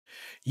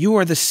You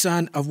are the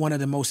son of one of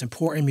the most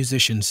important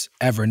musicians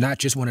ever, not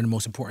just one of the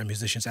most important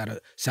musicians out of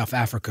South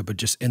Africa, but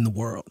just in the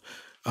world.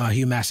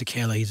 Hugh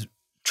Masekela, he's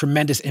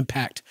tremendous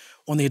impact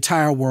on the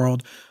entire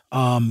world,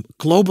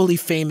 globally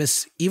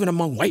famous, even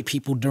among white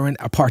people during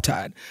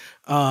apartheid.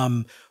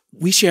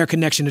 We share a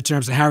connection in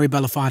terms of Harry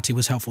Belafonte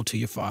was helpful to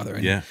your father.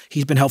 And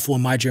he's been helpful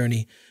in my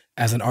journey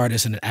as an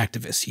artist and an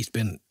activist. He's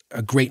been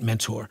a great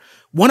mentor.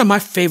 One of my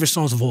favorite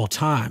songs of all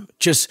time,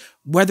 just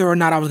whether or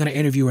not I was going to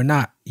interview or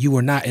not, you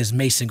or not, is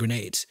Mace and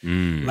Grenades.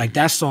 Like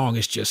that song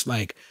is just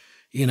like,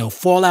 you know,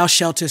 fallout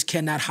shelters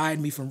cannot hide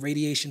me from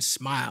radiation,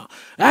 smile.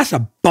 That's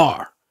a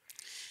bar.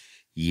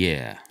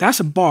 Yeah. That's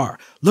a bar.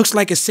 Looks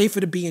like it's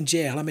safer to be in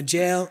jail. I'm in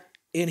jail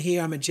in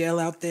here. I'm in jail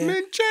out there. I'm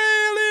in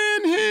jail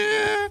in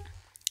here.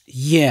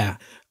 Yeah.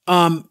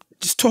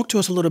 Just talk to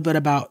us a little bit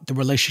about the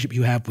relationship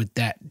you have with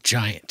that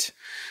giant.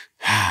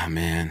 Ah,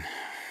 man.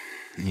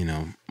 You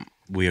know,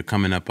 we are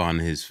coming up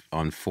on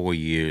 4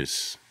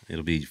 years.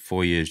 It'll be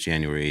 4 years,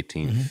 January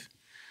 18th,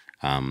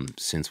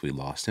 since we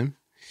lost him.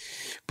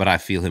 But I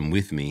feel him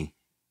with me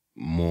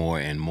more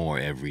and more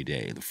every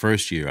day. The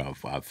first year,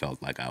 I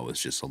felt like I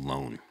was just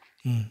alone.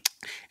 And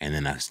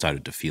then I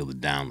started to feel the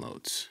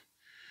downloads.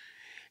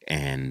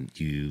 And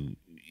you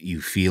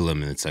feel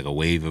them, and it's like a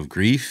wave of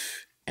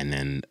grief, and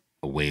then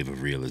a wave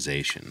of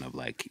realization of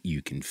like,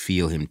 you can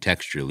feel him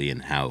texturally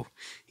and how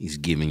he's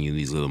giving you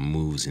these little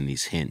moves and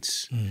these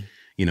hints.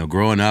 You know,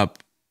 growing up,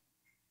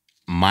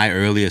 my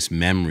earliest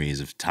memories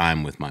of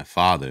time with my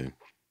father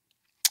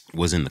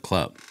was in the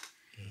club.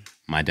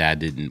 My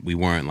dad we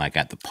weren't like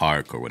at the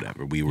park or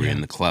whatever. We were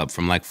in the club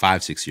from like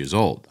 5, 6 years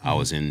old. I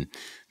was in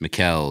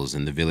McKell's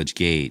and the Village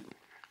Gate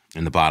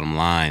and the Bottom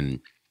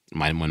Line.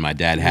 When my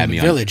dad had me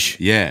on Village.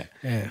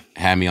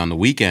 Had me on the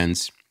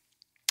weekends.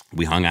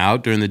 We hung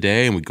out during the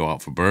day and we'd go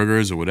out for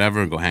burgers or whatever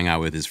and go hang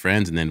out with his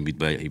friends. And then he'd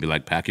be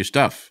like, pack your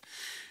stuff.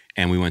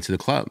 And we went to the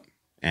club.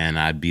 And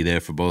I'd be there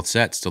for both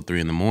sets till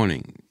 3 in the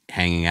morning,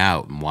 hanging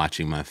out and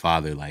watching my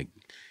father like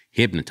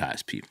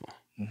hypnotize people.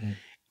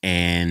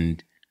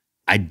 And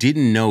I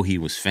didn't know he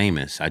was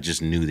famous. I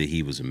just knew that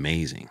he was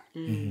amazing.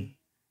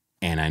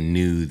 And I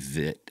knew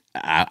that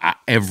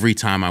every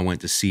time I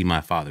went to see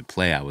my father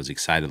play, I was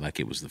excited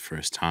like it was the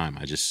first time.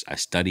 I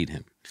studied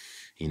him.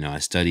 You know, I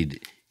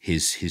studied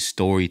his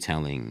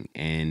storytelling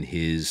and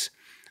his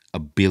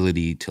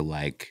ability to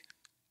like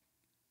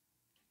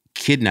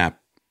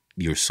kidnap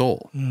your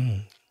soul.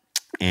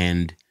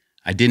 And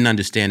I didn't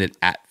understand it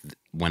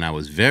when I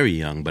was very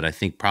young, but I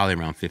think probably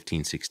around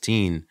 15,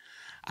 16,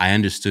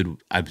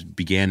 I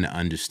began to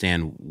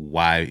understand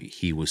why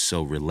he was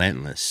so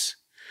relentless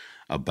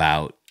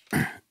about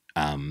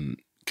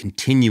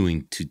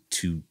continuing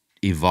to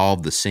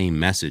evolve the same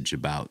message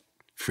about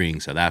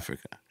freeing South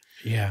Africa.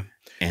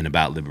 And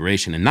about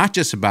liberation, and not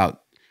just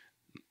about,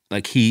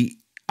 like,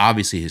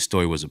 obviously his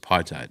story was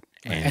apartheid.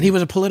 And he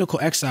was a political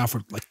exile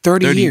for like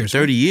 30 years.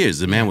 30 years.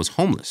 The man was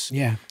homeless.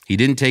 Yeah. He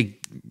didn't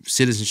take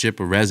citizenship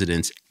or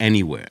residence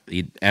anywhere.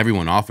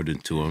 Everyone offered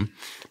it to him.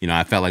 You know,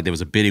 I felt like there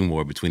was a bidding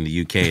war between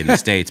the UK and the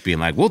States being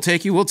like, we'll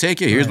take you.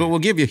 Here's what we'll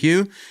give you,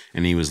 Hugh.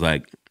 And he was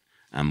like,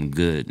 I'm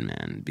good,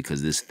 man,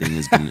 because this thing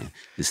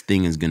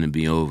is gonna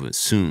be over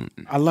soon.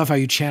 I love how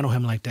you channel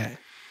him like that.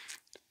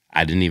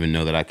 I didn't even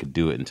know that I could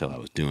do it until I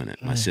was doing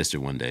it. My sister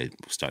one day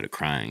started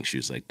crying. She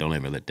was like, don't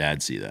ever let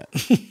Dad see that.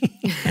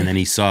 And then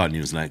he saw it and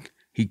he was like,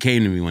 he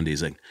came to me one day,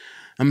 he's like,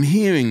 I'm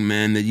hearing,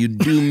 man, that you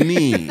do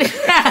me.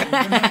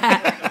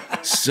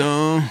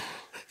 So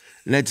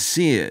let's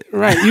see it.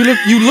 Right.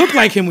 You look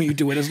like him when you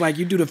do it. It's like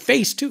you do the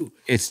face too.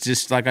 It's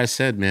just like I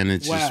said, man,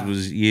 it just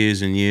was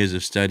years and years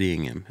of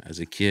studying him as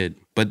a kid.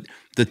 But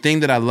the thing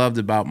that I loved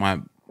about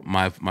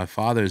my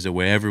father is that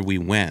wherever we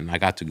went, I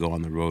got to go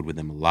on the road with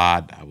him a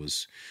lot.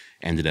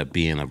 Ended up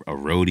being a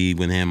roadie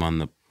with him on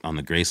the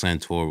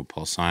Graceland tour with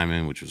Paul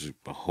Simon, which was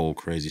a whole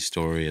crazy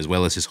story, as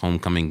well as his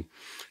homecoming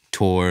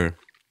tour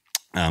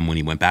when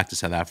he went back to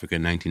South Africa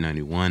in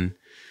 1991.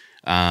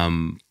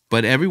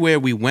 But everywhere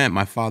we went,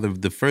 my father,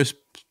 the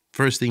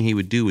first thing he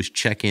would do was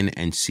check in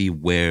and see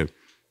where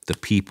the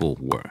people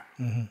were.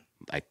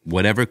 Like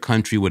whatever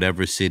country,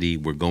 whatever city,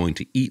 we're going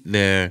to eat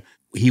there.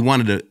 He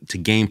wanted to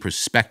gain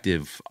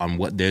perspective on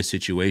what their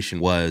situation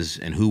was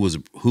and who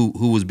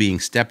was being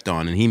stepped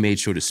on, and he made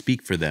sure to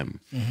speak for them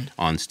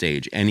on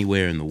stage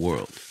anywhere in the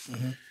world.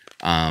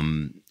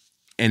 And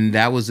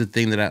that was the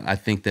thing that I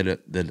think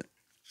that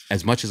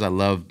as much as I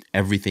loved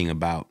everything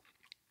about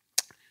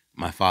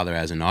my father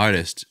as an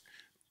artist,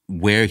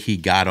 where he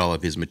got all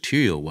of his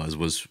material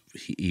was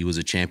he was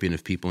a champion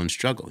of people in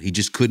struggle. He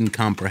just couldn't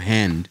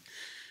comprehend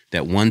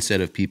that one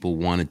set of people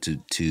wanted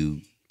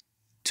to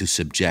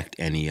subject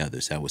any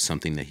others. That was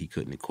something that he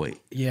couldn't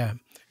equate. Yeah.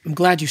 I'm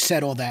glad you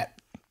said all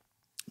that,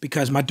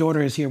 because my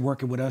daughter is here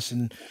working with us,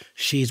 and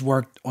she's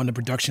worked on the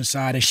production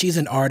side, and she's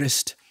an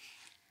artist,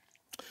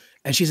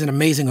 and she's an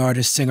amazing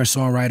artist, singer,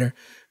 songwriter,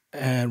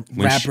 and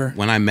rapper.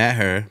 When I met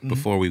her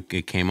before we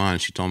came on,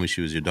 she told me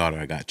she was your daughter.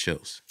 I got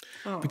chills.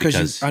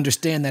 Because you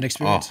understand that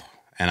experience. Oh,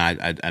 and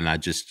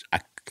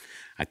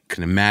I I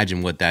can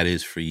imagine what that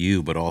is for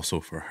you, but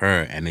also for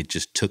her. And it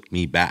just took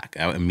me back.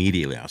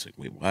 Immediately, I was like,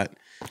 wait, what?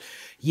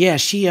 Yeah,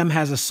 she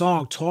has a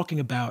song talking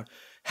about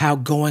how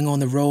going on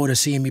the road or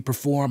seeing me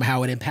perform,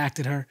 how it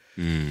impacted her,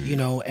 you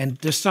know, and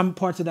there's some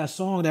parts of that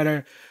song that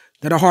are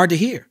hard to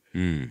hear,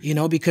 you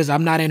know, because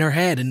I'm not in her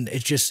head. And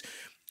it's just,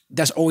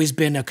 that's always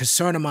been a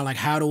concern of mine. Like,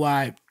 how do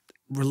I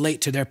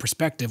relate to their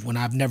perspective when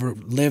I've never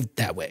lived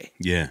that way?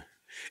 Yeah.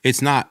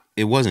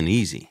 It wasn't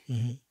easy.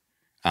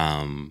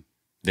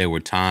 There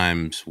were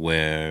times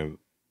where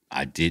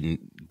I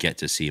didn't get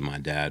to see my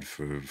dad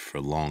for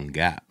long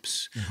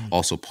gaps.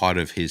 Also, part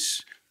of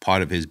his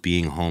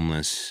being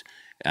homeless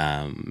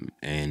and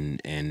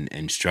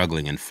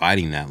struggling and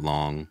fighting that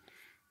long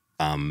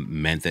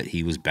meant that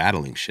he was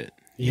battling shit.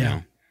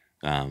 You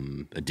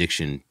know?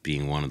 Addiction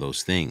being one of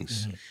those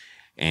things,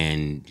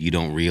 and you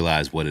don't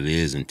realize what it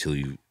is until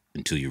you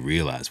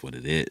realize what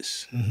it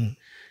is.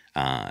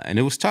 And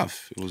it was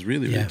tough. It was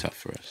really, really tough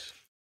for us.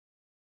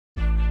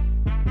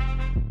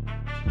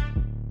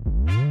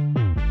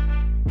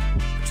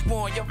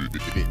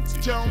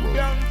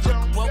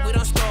 What we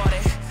done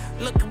started.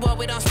 Look at what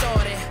we done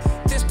started.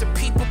 This the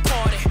people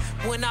party.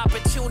 When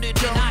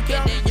opportunity knocking,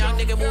 then young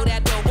nigga move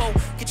that door. Whoa,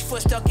 get your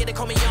foot stuck in it,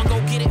 call me young, go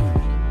get it.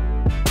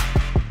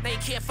 Now you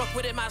can't fuck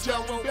with it, might as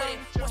well roll with it.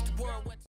 What's the word?